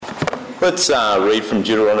Let's read from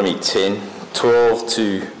Deuteronomy 10, 12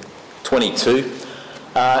 to 22.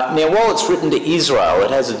 Now, while it's written to Israel,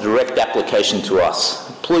 it has a direct application to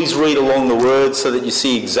us. Please read along the words so that you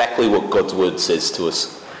see exactly what God's word says to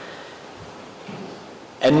us.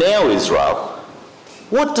 And now, Israel,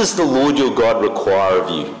 what does the Lord your God require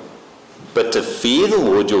of you? But to fear the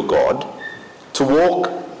Lord your God, to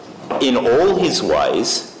walk in all his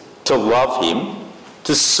ways, to love him,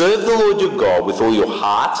 to serve the Lord your God with all your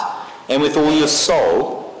heart and with all your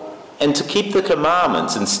soul, and to keep the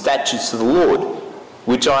commandments and statutes of the Lord,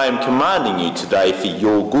 which I am commanding you today for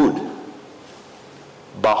your good.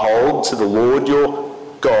 Behold, to the Lord your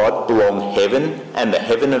God belong heaven and the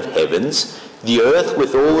heaven of heavens, the earth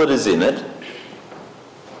with all that is in it.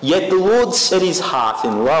 Yet the Lord set his heart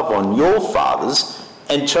in love on your fathers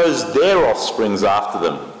and chose their offsprings after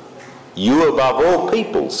them, you above all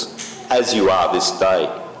peoples, as you are this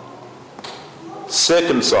day.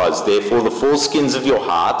 Circumcise therefore the foreskins of your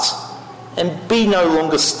hearts, and be no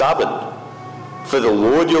longer stubborn. For the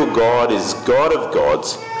Lord your God is God of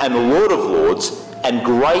gods, and the Lord of lords, and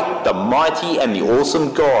great, the mighty, and the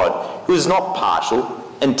awesome God, who is not partial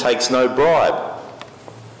and takes no bribe.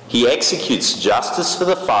 He executes justice for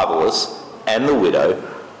the fatherless and the widow,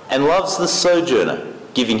 and loves the sojourner,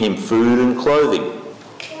 giving him food and clothing.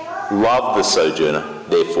 Love the sojourner,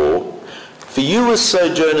 therefore, for you were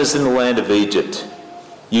sojourners in the land of Egypt.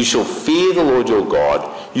 You shall fear the Lord your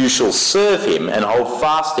God, you shall serve him and hold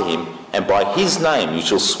fast to him, and by his name you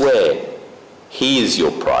shall swear. He is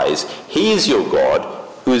your praise, he is your God,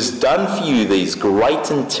 who has done for you these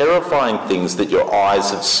great and terrifying things that your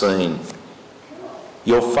eyes have seen.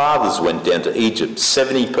 Your fathers went down to Egypt,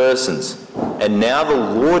 70 persons, and now the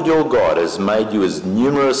Lord your God has made you as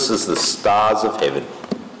numerous as the stars of heaven.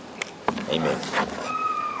 Amen.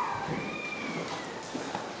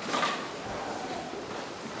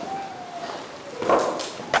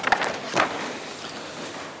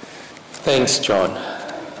 Thanks, John.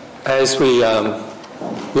 As we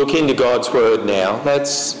look into God's word now,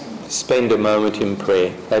 let's spend a moment in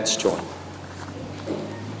prayer. Let's join.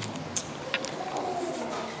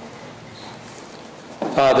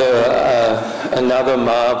 Father, another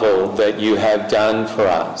marvel that you have done for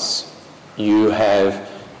us. You have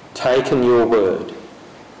taken your word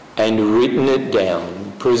and written it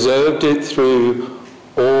down, preserved it through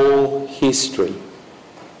all history,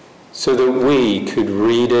 so that we could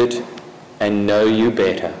read it and know you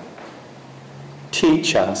better.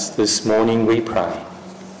 Teach us this morning, we pray.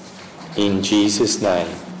 In Jesus' name,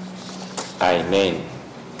 amen.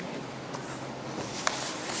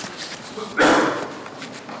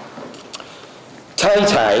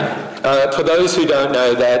 Tay-Tay, for those who don't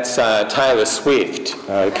know, that's Taylor Swift,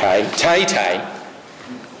 okay? Tay-Tay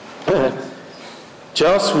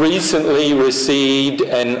just recently received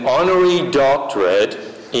an honorary doctorate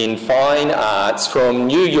in fine arts from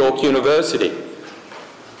New York University.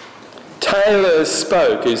 Taylor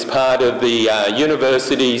spoke as part of the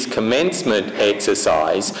university's commencement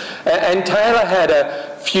exercise, and Taylor had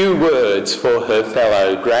a few words for her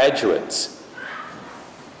fellow graduates.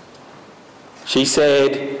 She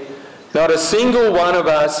said, "Not a single one of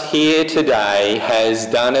us here today has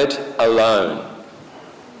done it alone.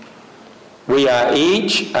 We are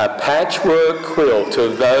each a patchwork quilt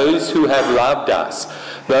of those who have loved us,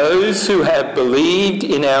 those who have believed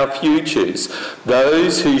in our futures,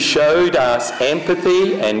 those who showed us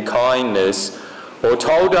empathy and kindness, or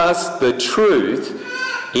told us the truth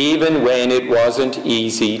even when it wasn't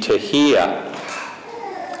easy to hear."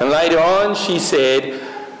 And later on she said,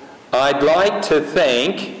 "I'd like to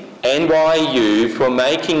thank NYU for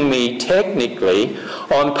making me technically,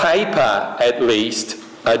 on paper at least,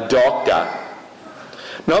 a doctor.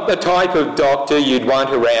 Not the type of doctor you'd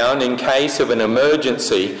want around in case of an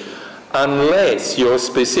emergency, unless your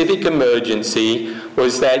specific emergency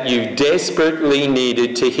was that you desperately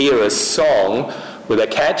needed to hear a song with a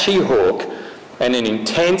catchy hook and an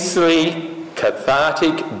intensely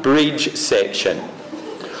cathartic bridge section.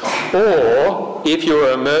 Or if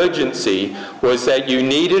your emergency was that you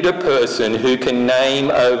needed a person who can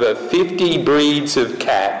name over 50 breeds of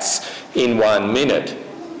cats in 1 minute."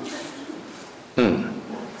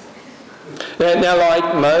 Now,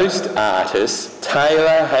 like most artists,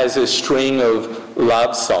 Taylor has a string of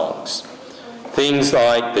love songs. Things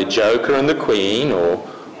like The Joker and the Queen, or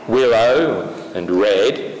Willow and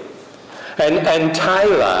Red. And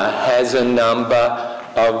Taylor has a number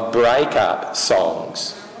of breakup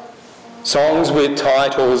songs. Songs with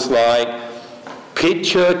titles like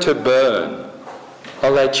Picture to Burn.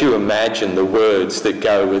 I'll let you imagine the words that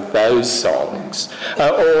go with those songs.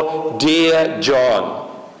 Or Dear John.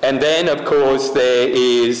 And then, of course, there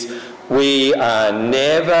is we are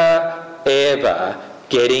never, ever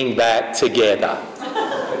getting back together.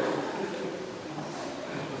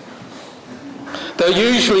 Though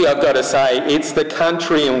usually I've got to say it's the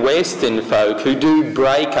country and western folk who do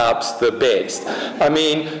breakups the best. I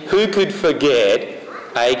mean, who could forget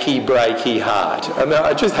achy breaky heart? I mean,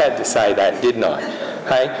 I just had to say that, didn't I?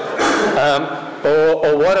 Hey?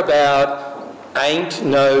 Or what about ain't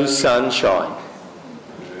no sunshine?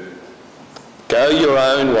 Go your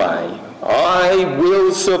own way. I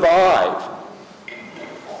will survive.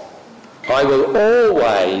 I will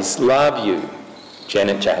always love you,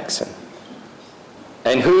 Janet Jackson.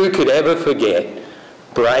 And who could ever forget,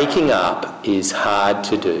 breaking up is hard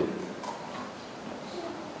to do.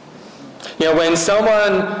 You know, when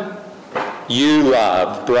someone you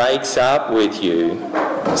love breaks up with you,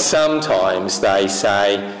 sometimes they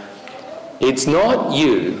say, it's not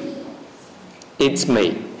you, it's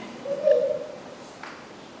me.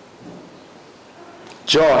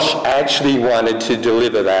 Josh actually wanted to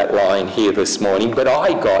deliver that line here this morning, but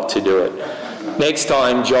I got to do it. Next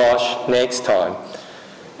time, Josh, next time.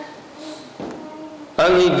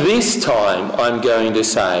 Only this time I'm going to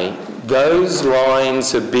say those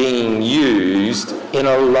lines are being used in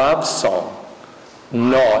a love song,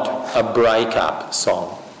 not a breakup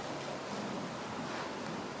song.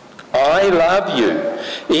 I love you,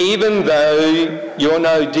 even though you're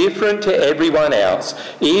no different to everyone else,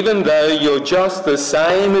 even though you're just the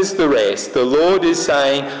same as the rest. The Lord is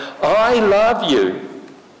saying, I love you.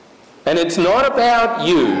 And it's not about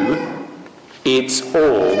you, it's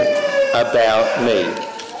all about me.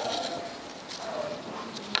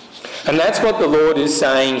 And that's what the Lord is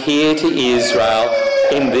saying here to Israel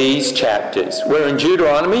in these chapters. We're in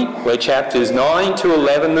Deuteronomy, we're chapters 9 to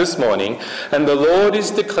 11 this morning, and the Lord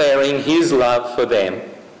is declaring his love for them.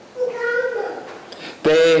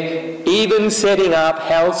 They're even setting up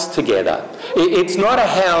house together. It's not a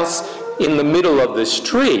house in the middle of the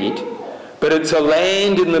street, but it's a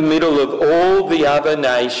land in the middle of all the other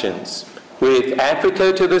nations, with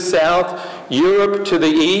Africa to the south, Europe to the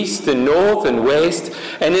east and north and west,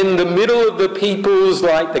 and in the middle of the peoples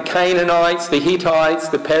like the Canaanites, the Hittites,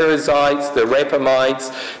 the Perizzites, the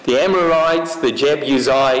Rephaites, the Amorites, the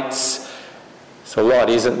Jebusites. It's a lot,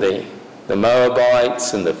 isn't there? The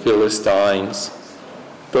Moabites and the Philistines.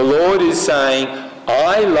 The Lord is saying,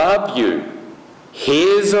 I love you.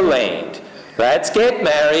 Here's a land. Let's get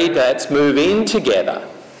married. Let's move in together.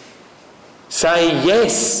 Say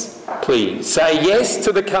yes. Please, say yes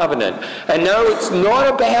to the covenant. And no, it's not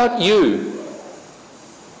about you.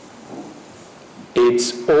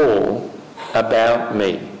 It's all about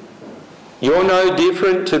me. You're no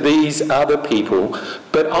different to these other people,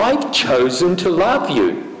 but I've chosen to love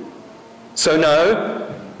you. So no,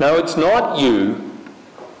 it's not you,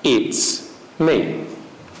 it's me.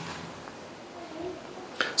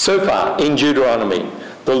 So far in Deuteronomy,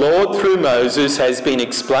 the Lord, through Moses, has been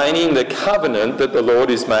explaining the covenant that the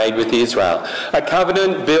Lord has made with Israel, a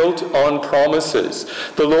covenant built on promises.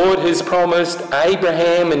 The Lord has promised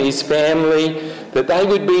Abraham and his family that they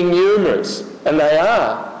would be numerous, and they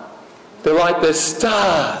are. They're like the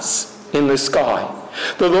stars in the sky.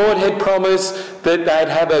 The Lord had promised that they'd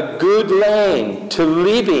have a good land to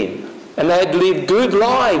live in, and they'd live good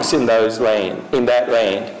lives in that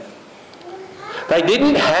land. They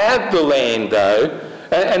didn't have the land, though,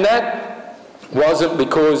 and that wasn't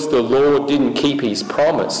because the Lord didn't keep his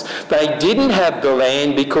promise. They didn't have the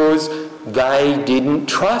land because they didn't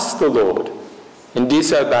trust the Lord and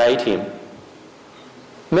disobeyed him.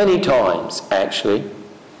 Many times, actually.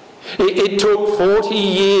 It took 40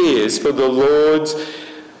 years for the Lord's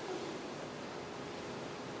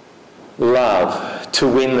love to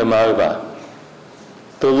win them over.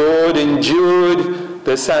 The Lord endured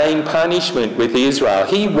the same punishment with Israel.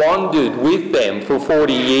 He wandered with them for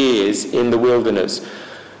 40 years in the wilderness.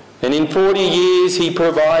 And in 40 years he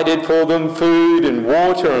provided for them food and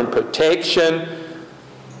water and protection.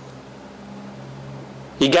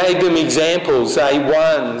 He gave them examples. They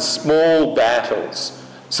won small battles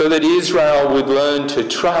so that Israel would learn to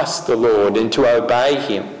trust the Lord and to obey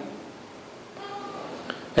him.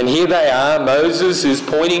 And here they are. Moses is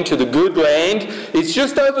pointing to the good land. It's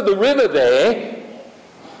just over the river there.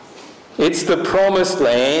 It's the promised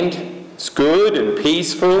land. It's good and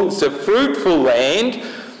peaceful. It's a fruitful land.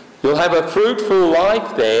 You'll have a fruitful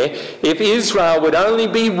life there if Israel would only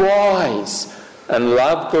be wise and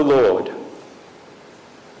love the Lord.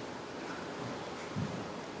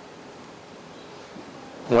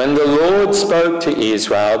 When the Lord spoke to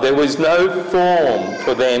Israel, there was no form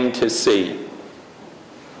for them to see.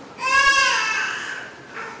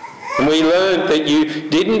 And we learned that you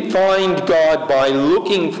didn't find God by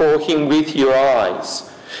looking for him with your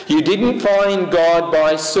eyes. You didn't find God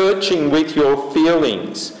by searching with your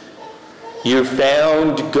feelings. You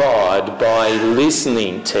found God by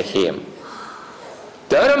listening to him.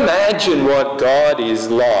 Don't imagine what God is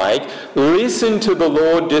like. Listen to the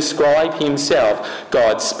Lord describe himself.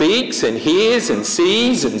 God speaks and hears and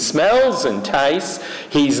sees and smells and tastes.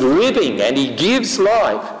 He's living and he gives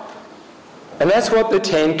life. And that's what the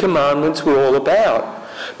Ten Commandments were all about.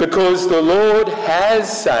 Because the Lord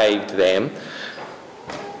has saved them,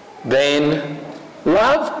 then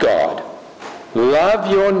love God.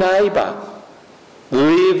 Love your neighbour.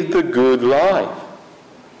 Live the good life.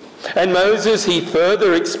 And Moses, he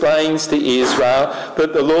further explains to Israel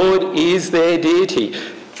that the Lord is their deity.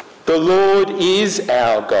 The Lord is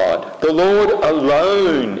our God. The Lord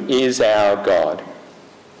alone is our God.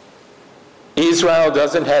 Israel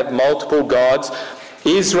doesn't have multiple gods.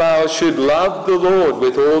 Israel should love the Lord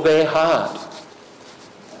with all their heart.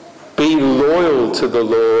 Be loyal to the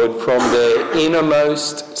Lord from their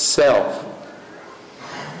innermost self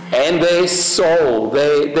and their soul,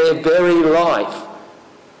 their very life,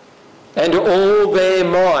 and all their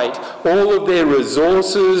might, all of their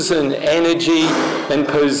resources and energy and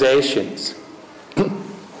possessions.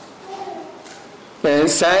 And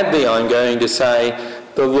sadly, I'm going to say,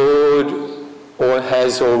 the Lord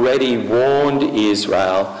has already warned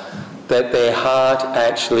Israel that their heart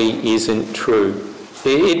actually isn't true.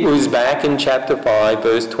 It was back in chapter 5,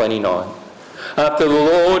 verse 29. After the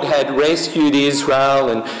Lord had rescued Israel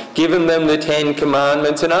and given them the Ten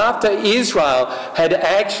Commandments, and after Israel had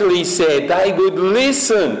actually said they would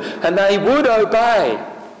listen and they would obey,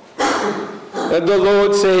 the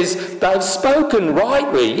Lord says they've spoken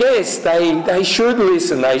rightly. Yes, they should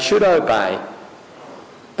listen, they should obey.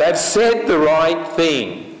 They've said the right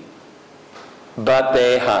thing, but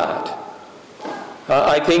their heart.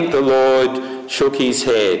 I think the Lord shook his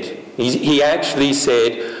head. He actually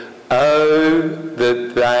said, "Oh,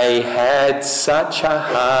 that they had such a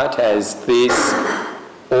heart as this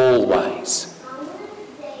always."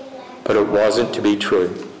 But it wasn't to be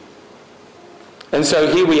true. And so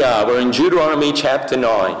here we are. We're in Deuteronomy chapter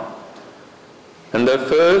 9. And the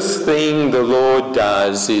first thing the Lord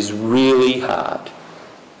does is really hard.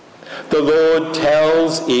 The Lord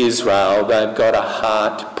tells Israel they've got a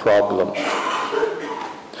heart problem.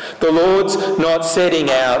 The Lord's not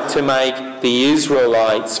setting out to make the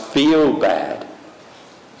Israelites feel bad.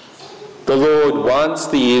 The Lord wants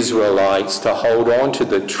the Israelites to hold on to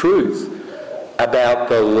the truth about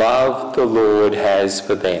the love the Lord has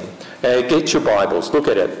for them. Get your Bibles, look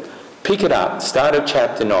at it. Pick it up, start at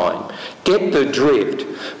chapter 9. Get the drift.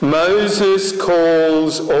 Moses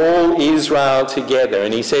calls all Israel together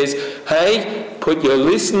and he says, "Hey, put your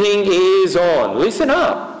listening ears on. Listen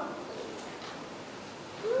up.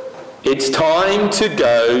 It's time to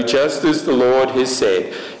go just as the Lord has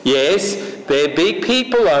said. Yes, they're big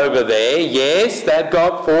people over there. Yes, they've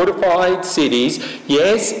got fortified cities.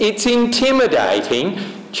 Yes, it's intimidating."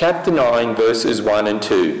 Chapter 9, verses 1 and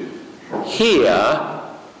 2. "Hear,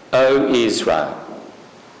 O Israel,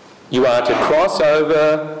 you are to cross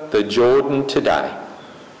over the Jordan today,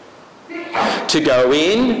 to go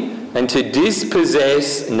in and to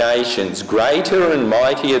dispossess nations greater and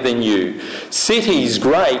mightier than you, cities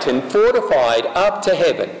great and fortified up to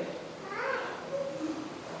heaven,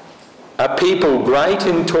 a people great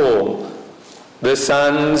and tall, the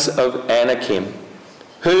sons of Anakim,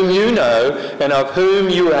 whom you know and of whom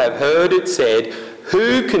you have heard it said,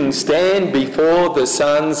 who can stand before the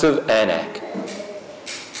sons of Anak?"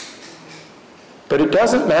 But it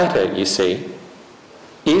doesn't matter, you see.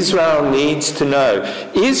 Israel needs to know.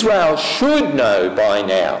 Israel should know by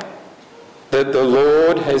now that the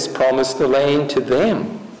Lord has promised the land to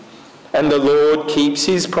them. And the Lord keeps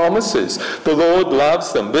his promises. The Lord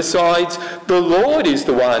loves them. Besides, the Lord is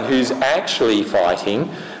the one who's actually fighting,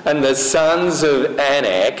 and the sons of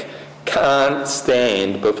Anak can't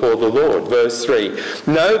stand before the Lord. Verse 3.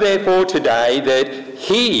 "Know therefore today that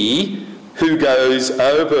he who goes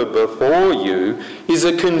over before you is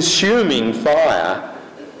a consuming fire,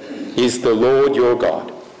 is the Lord your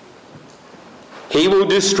God. He will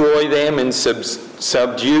destroy them and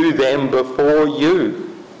subdue them before you.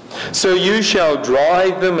 So you shall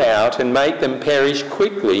drive them out and make them perish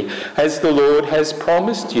quickly, as the Lord has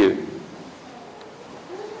promised you."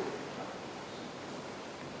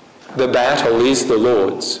 The battle is the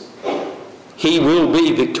Lord's. He will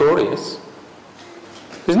be victorious.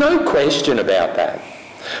 There's no question about that.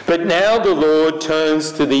 But now the Lord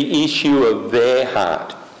turns to the issue of their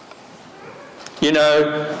heart. You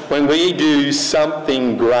know, when we do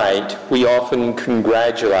something great, we often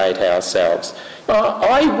congratulate ourselves. Oh,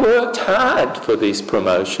 I worked hard for this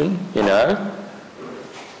promotion, you know.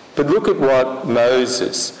 But look at what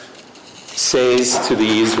Moses says to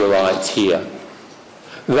the Israelites here.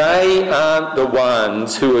 They aren't the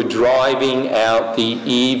ones who are driving out the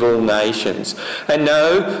evil nations. And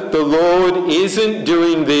no, the Lord isn't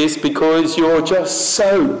doing this because you're just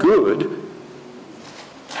so good.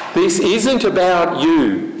 This isn't about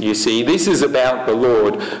you, you see. This is about the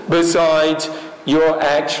Lord. Besides, you're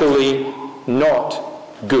actually not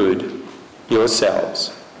good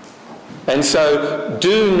yourselves. And so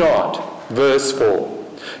do not, verse 4,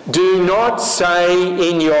 do not say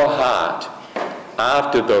in your heart,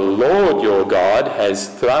 after the Lord your God has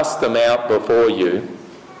thrust them out before you,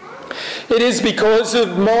 it is because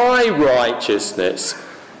of my righteousness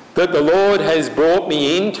that the Lord has brought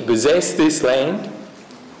me in to possess this land,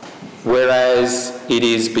 whereas it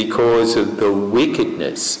is because of the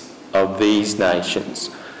wickedness of these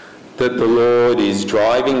nations that the Lord is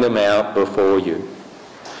driving them out before you.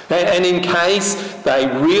 And in case they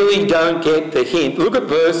really don't get the hint, look at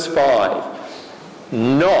verse 5.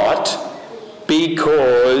 Not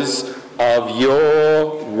because of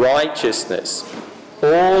your righteousness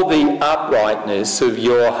or the uprightness of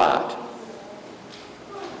your heart,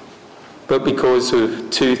 but because of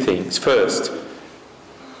two things. First,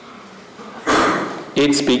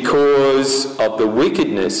 it's because of the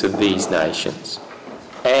wickedness of these nations,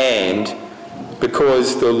 and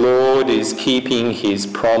because the Lord is keeping his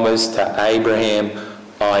promise to Abraham,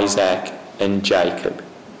 Isaac, and Jacob.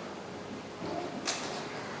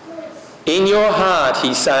 In your heart,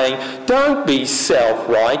 he's saying, don't be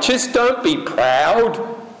self-righteous, don't be proud.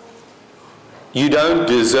 You don't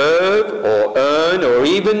deserve or earn or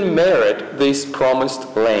even merit this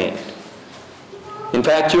promised land. In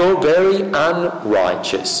fact, you're very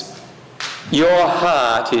unrighteous. Your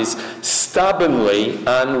heart is stubbornly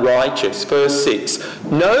unrighteous. Verse 6.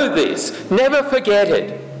 Know this, never forget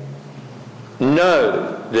it.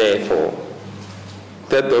 Know, therefore,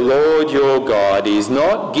 that the Lord your God is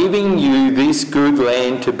not giving you this good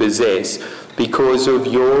land to possess because of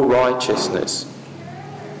your righteousness.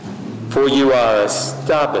 For you are a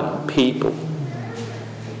stubborn people.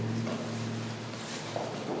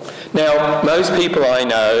 Now, most people I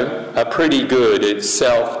know are pretty good at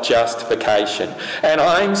self-justification, and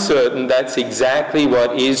I'm certain that's exactly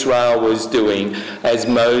what Israel was doing as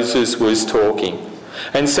Moses was talking.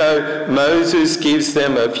 And so Moses gives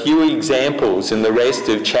them a few examples in the rest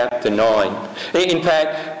of chapter 9. In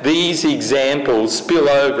fact, these examples spill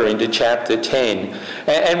over into chapter 10,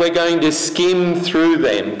 and we're going to skim through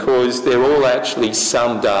them because they're all actually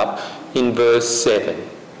summed up in verse 7.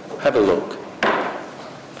 Have a look.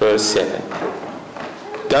 Verse 7.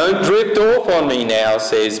 Don't drift off on me now,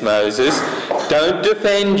 says Moses. Don't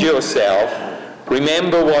defend yourself.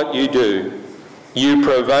 Remember what you do. You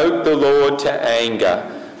provoke the Lord to anger,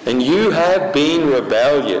 and you have been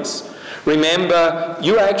rebellious. Remember,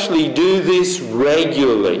 you actually do this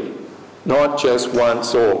regularly, not just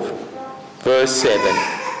once off. Verse 7.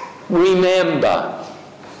 Remember.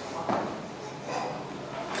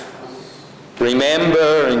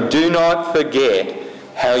 Remember and do not forget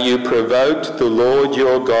how you provoked the Lord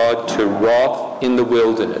your God to wrath in the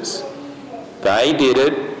wilderness. They did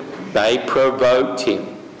it. They provoked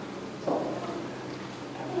him.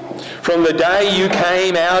 From the day you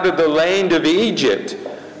came out of the land of Egypt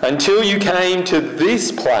until you came to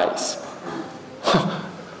this place.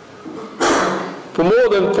 For more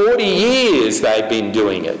than 40 years they've been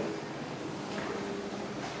doing it.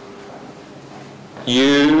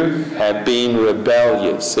 You have been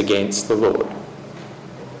rebellious against the Lord.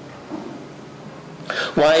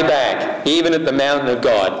 Way back, even at the mountain of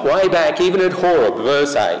God, way back, even at Horeb,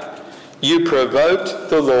 verse 8, you provoked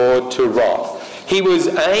the Lord to wrath. He was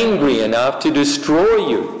angry enough to destroy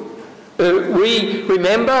you.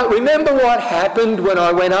 Remember what happened when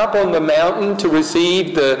I went up on the mountain to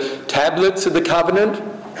receive the tablets of the covenant?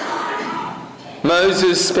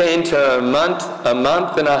 Moses spent a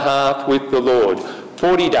month and a half with the Lord,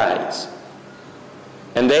 40 days.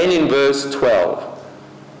 And then in verse 12,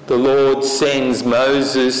 the Lord sends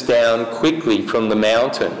Moses down quickly from the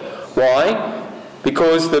mountain. Why?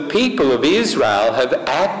 Because the people of Israel have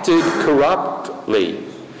acted corruptly.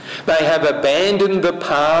 They have abandoned the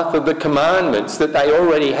path of the commandments that they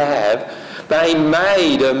already have. They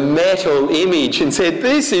made a metal image and said,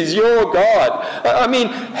 this is your God. I mean,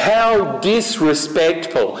 how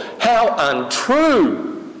disrespectful, how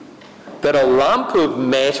untrue that a lump of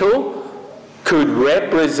metal could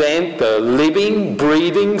represent the living,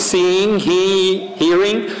 breathing, seeing,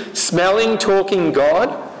 hearing, smelling, talking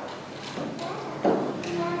God?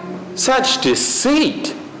 Such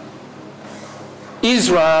deceit.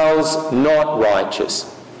 Israel's not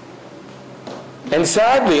righteous. And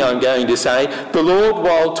sadly, I'm going to say, the Lord,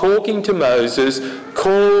 while talking to Moses,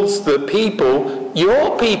 calls the people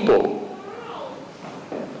your people.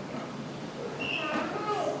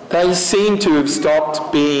 They seem to have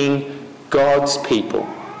stopped being God's people.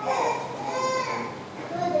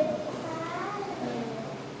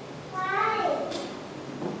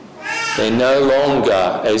 They're no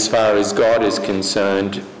longer, as far as God is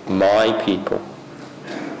concerned, my people.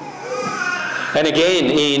 And again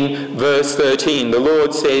in verse 13, the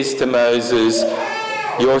Lord says to Moses,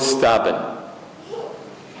 "You're stubborn."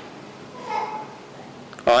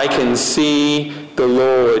 I can see the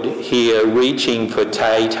Lord here reaching for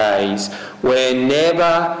tay-tays. We're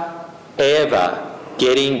never, ever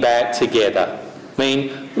getting back together. I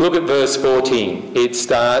mean, look at verse 14. It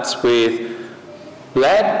starts with,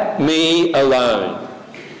 "Let me alone.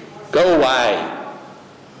 Go away.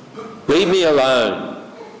 Leave me alone."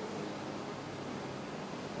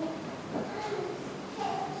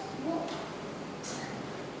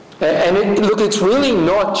 And it's really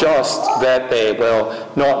not just that they're,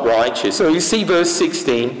 not righteous. So you see verse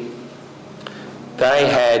 16. They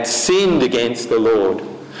had sinned against the Lord.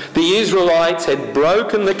 The Israelites had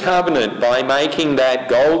broken the covenant by making that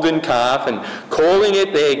golden calf and calling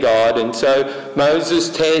it their God, and so Moses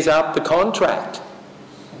tears up the contract.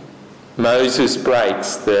 Moses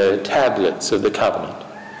breaks the tablets of the covenant.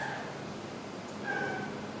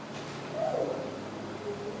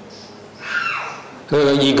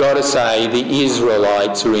 You got to say the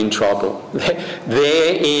Israelites are in trouble.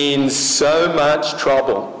 They're in so much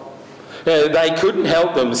trouble. They couldn't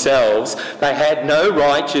help themselves. They had no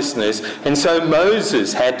righteousness, and so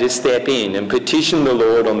Moses had to step in and petition the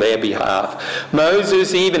Lord on their behalf.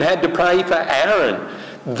 Moses even had to pray for Aaron.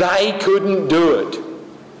 They couldn't do it.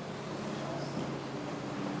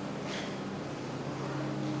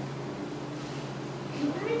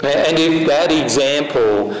 And if that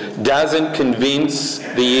example doesn't convince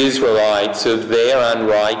the Israelites of their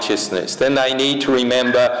unrighteousness, then they need to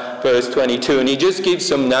remember verse 22. And he just gives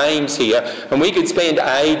some names here, and we could spend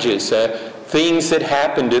ages, things that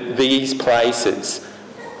happened at these places.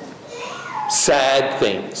 Sad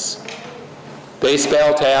things. They're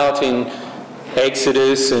spelt out in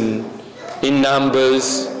Exodus and in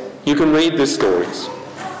Numbers. You can read the stories.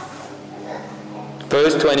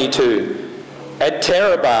 Verse 22. At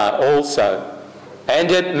Terabah also,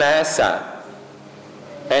 and at Massah,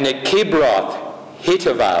 and at Kibroth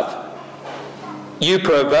Hittavav, you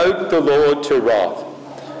provoked the Lord to wrath.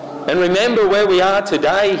 And remember where we are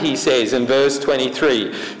today, he says in verse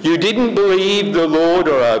 23. You didn't believe the Lord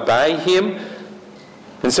or obey him.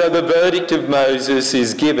 And so the verdict of Moses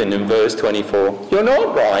is given in verse 24. You're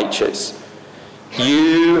not righteous.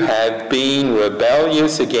 You have been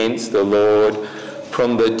rebellious against the Lord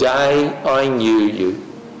from the day I knew you.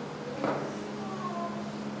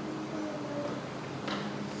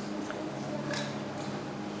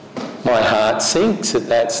 My heart sinks at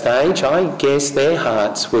that stage. I guess their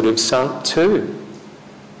hearts would have sunk too.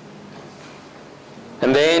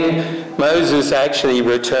 And then Moses actually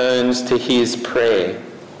returns to his prayer.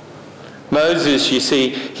 Moses, you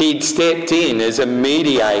see, he'd stepped in as a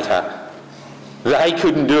mediator. They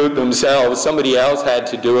couldn't do it themselves. Somebody else had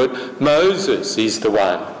to do it. Moses is the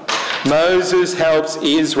one. Moses helps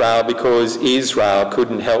Israel because Israel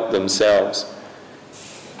couldn't help themselves.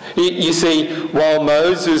 You see, while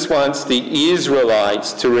Moses wants the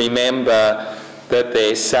Israelites to remember that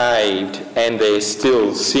they're saved and they're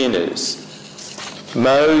still sinners,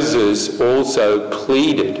 Moses also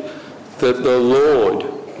pleaded that the Lord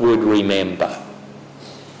would remember.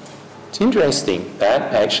 It's interesting,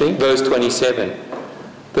 that actually, verse 27,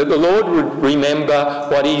 that the Lord would remember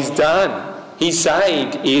what he's done. He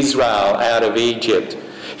saved Israel out of Egypt.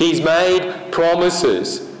 He's made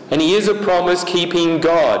promises, and he is a promise-keeping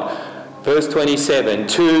God. Verse 27,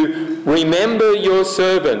 to remember your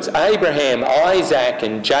servants, Abraham, Isaac,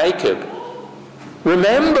 and Jacob.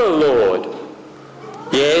 Remember, Lord.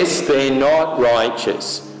 Yes, they're not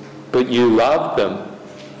righteous, but you love them.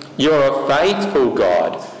 You're a faithful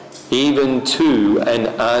God, even to an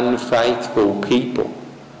unfaithful people.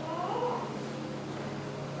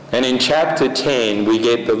 And in chapter 10, we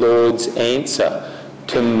get the Lord's answer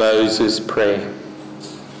to Moses' prayer.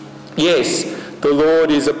 Yes, the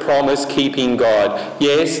Lord is a promise-keeping God.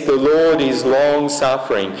 Yes, the Lord is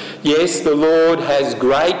long-suffering. Yes, the Lord has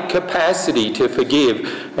great capacity to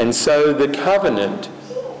forgive. And so the covenant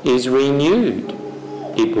is renewed,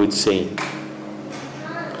 it would seem.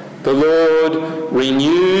 The Lord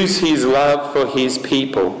renews his love for his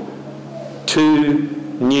people.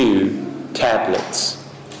 2 new tablets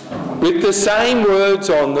with the same words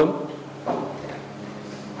on them.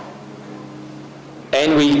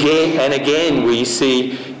 And again we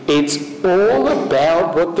see it's all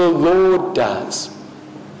about what the Lord does.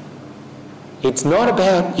 It's not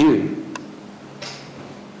about you.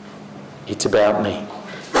 It's about me.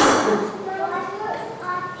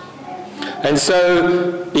 And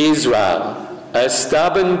so Israel, a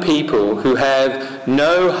stubborn people who have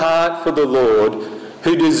no heart for the Lord,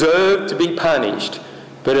 who deserve to be punished,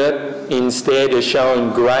 but instead are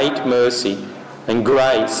shown great mercy and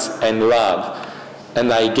grace and love, and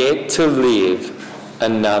they get to live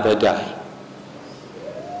another day.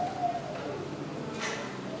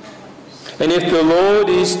 And if the Lord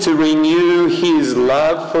is to renew his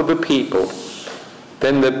love for the people,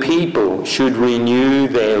 then the people should renew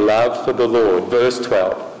their love for the Lord. Verse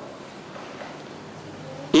 12.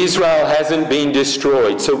 Israel hasn't been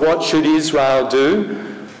destroyed, so what should Israel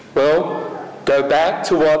do? Well, go back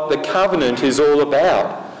to what the covenant is all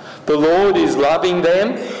about. The Lord is loving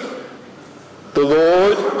them. The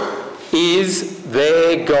Lord is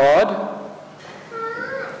their God.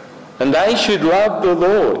 And they should love the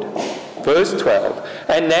Lord. Verse 12.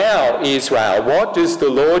 And now, Israel, what does the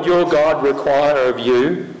Lord your God require of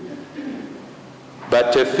you?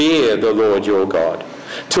 But to fear the Lord your God,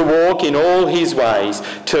 to walk in all his ways,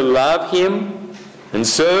 to love him and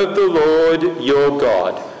serve the Lord your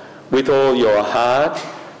God with all your heart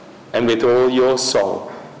and with all your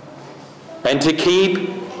soul, and to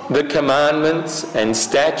keep the commandments and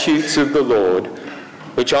statutes of the Lord,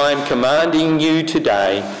 which I am commanding you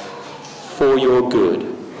today for your good.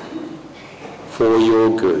 For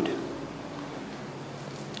your good.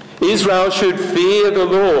 Israel should fear the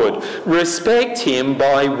Lord, respect him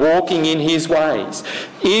by walking in his ways.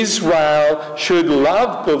 Israel should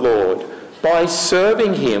love the Lord by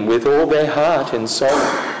serving him with all their heart and soul.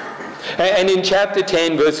 And in chapter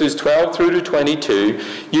 10, verses 12 through to 22,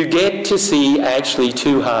 you get to see actually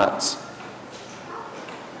 2 hearts.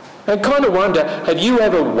 I kind of wonder, have you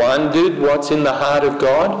ever wondered what's in the heart of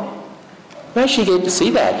God? You actually get to see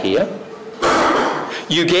that here.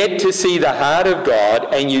 You get to see the heart of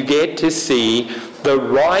God, and you get to see the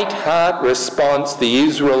right heart response the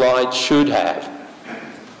Israelites should have.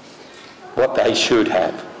 What they should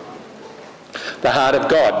have. The heart of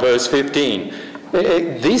God, verse 15.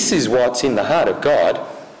 This is what's in the heart of God.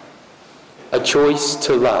 A choice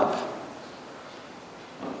to love.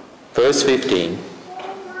 Verse 15.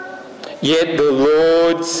 Yet the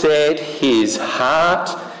Lord set his heart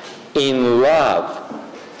in love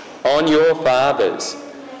on your fathers,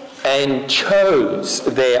 and chose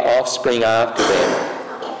their offspring after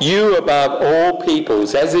them. You above all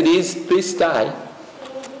peoples, as it is this day.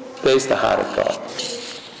 There's the heart of God.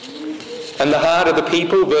 And the heart of the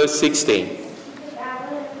people, verse 16.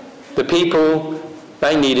 The people,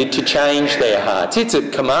 they needed to change their hearts. It's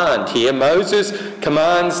a command here. Moses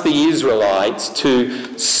commands the Israelites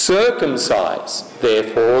to circumcise,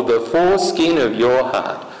 therefore, the foreskin of your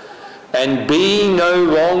heart, and be no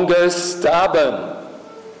longer stubborn.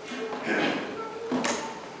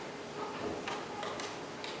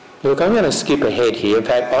 Look, I'm going to skip ahead here. In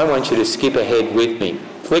fact, I want you to skip ahead with me.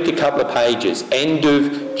 Flick a couple of pages. End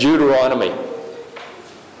of Deuteronomy.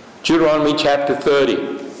 Deuteronomy chapter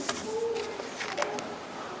 30.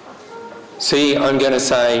 See, I'm going to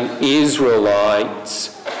say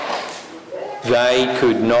Israelites, they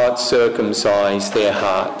could not circumcise their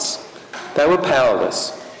hearts. They were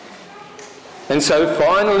powerless. And so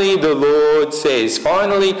finally the Lord says,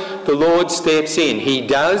 finally the Lord steps in. He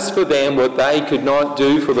does for them what they could not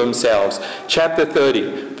do for themselves. Chapter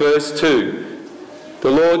 30, verse 2. The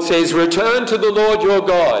Lord says, return to the Lord your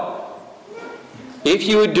God. If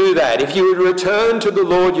you would do that, if you would return to the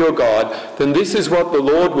Lord your God, then this is what the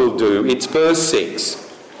Lord will do. It's verse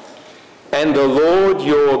 6. And the Lord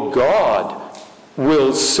your God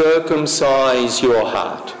will circumcise your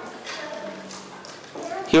heart.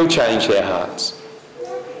 He'll change their hearts.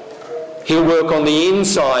 He'll work on the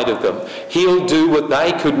inside of them. He'll do what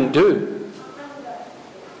they couldn't do.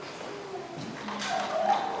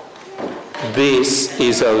 This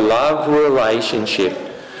is a love relationship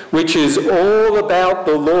which is all about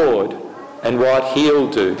the Lord and what He'll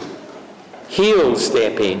do. He'll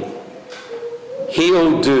step in.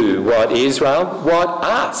 He'll do what Israel,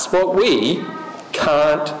 what we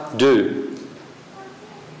can't do.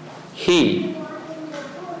 He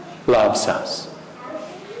loves us,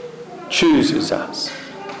 chooses us,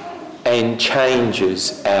 and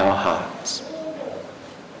changes our hearts.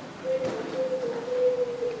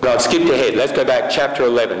 But I've skipped ahead. Let's go back, chapter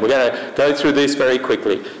 11. We're going to go through this very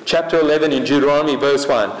quickly. Chapter 11 in Deuteronomy, verse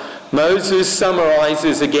 1. Moses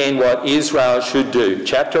summarises again what Israel should do.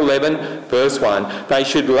 Chapter 11, verse 1. They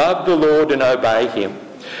should love the Lord and obey him.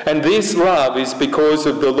 And this love is because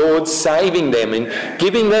of the Lord saving them and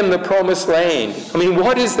giving them the promised land. I mean,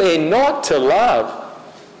 what is there not to love?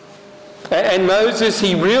 And Moses,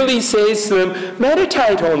 he really says to them,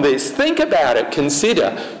 meditate on this, think about it,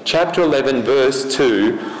 consider. Chapter 11, verse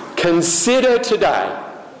 2, consider today.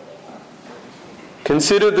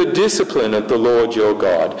 Consider the discipline of the Lord your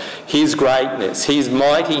God, his greatness, his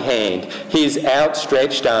mighty hand, his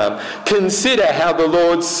outstretched arm. Consider how the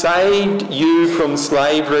Lord saved you from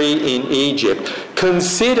slavery in Egypt.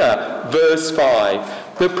 Consider, verse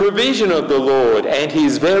 5, the provision of the Lord and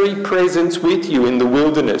his very presence with you in the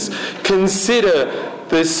wilderness. Consider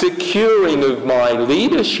the securing of my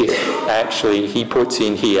leadership, actually, he puts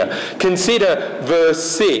in here. Consider verse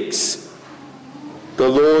 6, the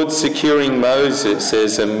Lord securing Moses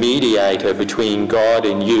as a mediator between God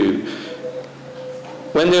and you.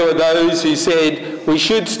 When there were those who said, we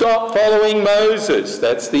should stop following Moses,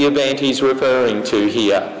 that's the event he's referring to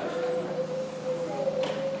here.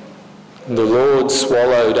 The Lord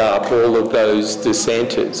swallowed up all of those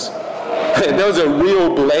dissenters. That was a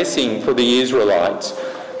real blessing for the Israelites.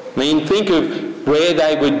 I mean, think of where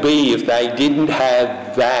they would be if they didn't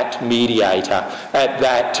have that mediator at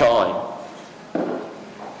that time.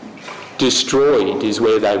 Destroyed is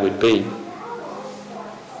where they would be.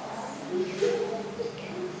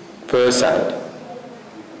 Verse 8,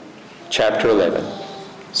 chapter 11.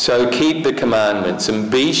 So keep the commandments and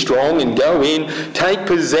be strong and go in, take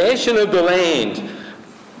possession of the land.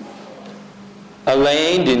 A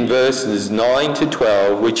land in verses 9 to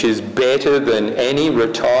 12 which is better than any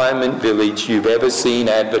retirement village you've ever seen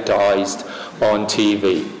advertised on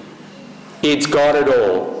TV. It's got it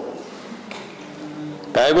all.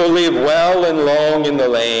 They will live well and long in the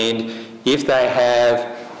land if they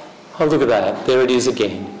have, oh look at that, there it is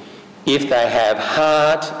again, if they have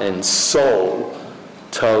heart and soul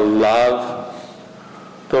to love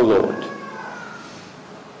the Lord.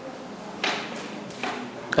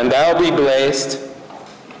 And they'll be blessed.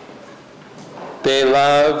 Their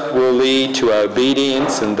love will lead to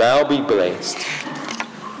obedience and they'll be blessed.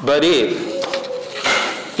 But if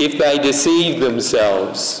they deceive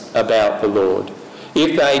themselves about the Lord,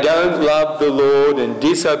 if they don't love the Lord and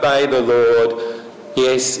disobey the Lord,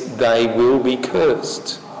 yes, they will be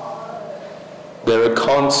cursed. There are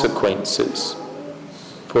consequences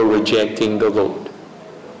for rejecting the Lord.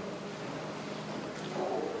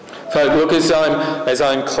 So look, as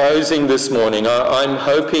I'm closing this morning, I'm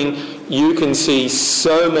hoping you can see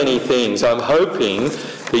so many things. I'm hoping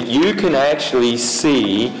that you can actually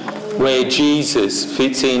see where Jesus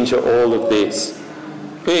fits into all of this.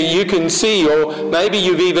 You can see, or maybe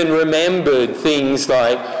you've even remembered things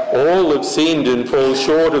like all have sinned and fall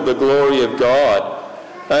short of the glory of God.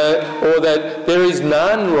 Or that there is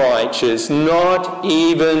none righteous, not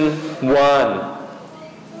even one.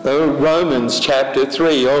 Romans chapter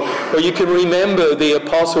 3. Or you can remember the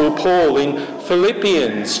Apostle Paul in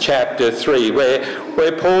Philippians chapter 3,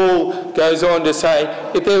 where Paul goes on to say,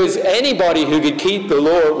 if there was anybody who could keep the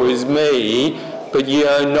law, it was me, but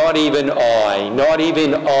not even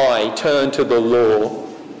I turn to the law.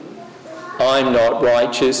 I'm not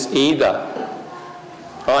righteous either.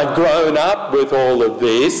 I've grown up with all of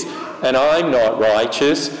this and I'm not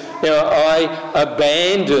righteous. I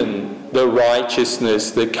abandon the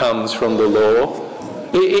righteousness that comes from the law.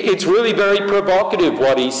 It's really very provocative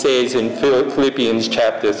what he says in Philippians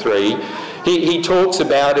chapter 3. He talks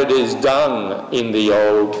about it as dung in the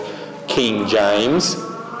old King James.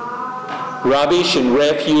 Rubbish and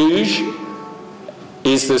refuge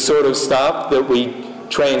is the sort of stuff that we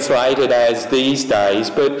translate it as these days,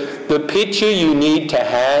 but the picture you need to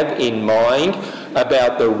have in mind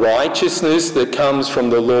about the righteousness that comes from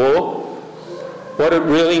the law, what it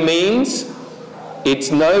really means,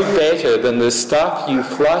 it's no better than the stuff you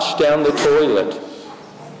flush down the toilet.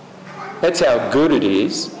 That's how good it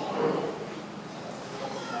is.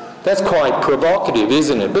 That's quite provocative,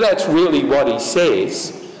 isn't it? But that's really what he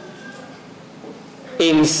says.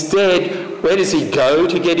 Instead, where does he go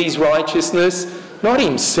to get his righteousness? Not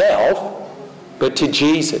himself, but to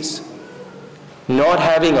Jesus. Not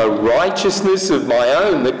having a righteousness of my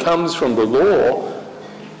own that comes from the law,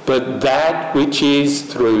 but that which is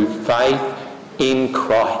through faith in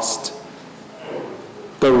Christ.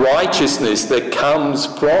 The righteousness that comes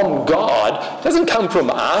from God doesn't come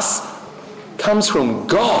from us, comes from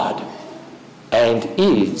God and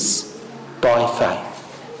is by faith.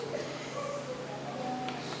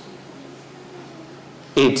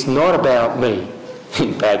 It's not about me.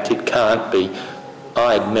 In fact, it can't be.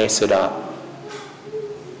 I'd mess it up.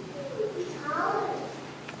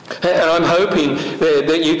 And I'm hoping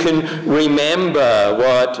that you can remember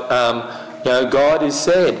what God has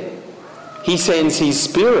said. He sends His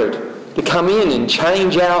Spirit to come in and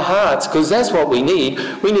change our hearts, because that's what we need.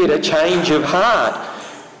 We need a change of heart.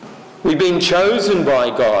 We've been chosen by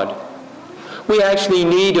God. We actually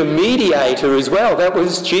need a mediator as well. That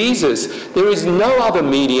was Jesus. There is no other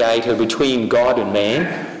mediator between God and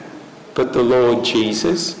man but the Lord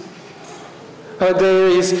Jesus. There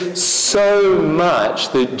is so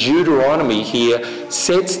much that Deuteronomy here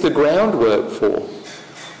sets the groundwork for,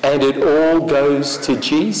 and it all goes to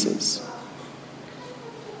Jesus.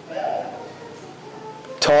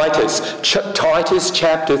 Titus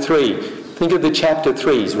chapter 3. Think of the chapter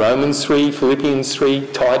 3s. Romans 3, Philippians 3,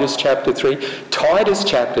 Titus chapter 3. Titus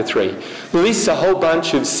chapter 3 lists a whole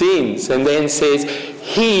bunch of sins and then says,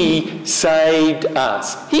 He saved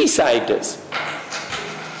us. He saved us.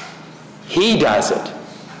 He does it.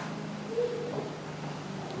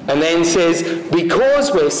 And then says,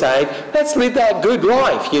 because we're saved, let's live that good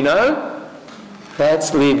life,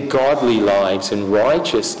 Let's live godly lives and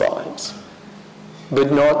righteous lives,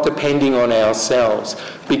 but not depending on ourselves,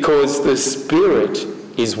 because the Spirit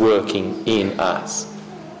is working in us.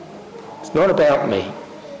 It's not about me.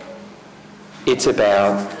 It's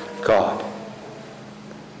about God.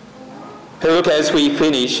 Look, as we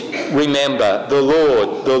finish, remember, the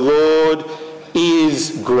Lord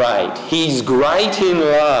is great. He's great in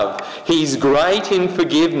love. He's great in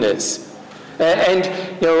forgiveness. And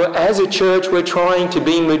as a church, we're trying to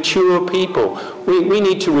be mature people. We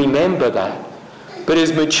need to remember that. But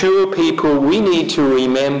as mature people, we need to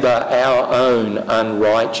remember our own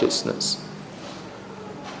unrighteousness.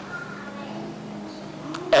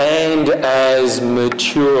 And as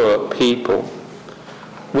mature people,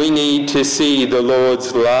 we need to see the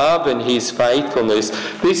Lord's love and His faithfulness.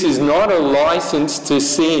 This is not a license to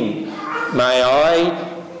sin. May I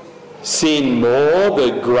sin more,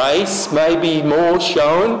 that grace may be more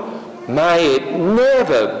shown? May it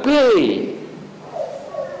never be.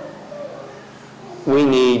 We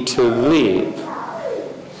need to live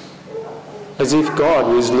as if God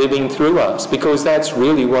was living through us, because that's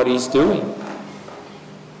really what He's doing.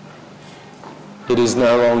 It is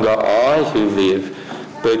no longer I who live,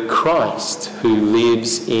 but Christ who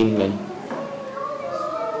lives in me.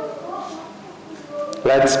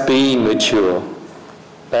 Let's be mature.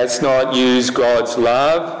 Let's not use God's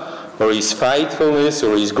love or His faithfulness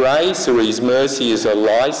or His grace or His mercy as a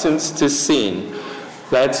license to sin.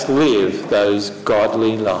 Let's live those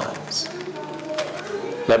godly lives.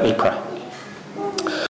 Let me pray.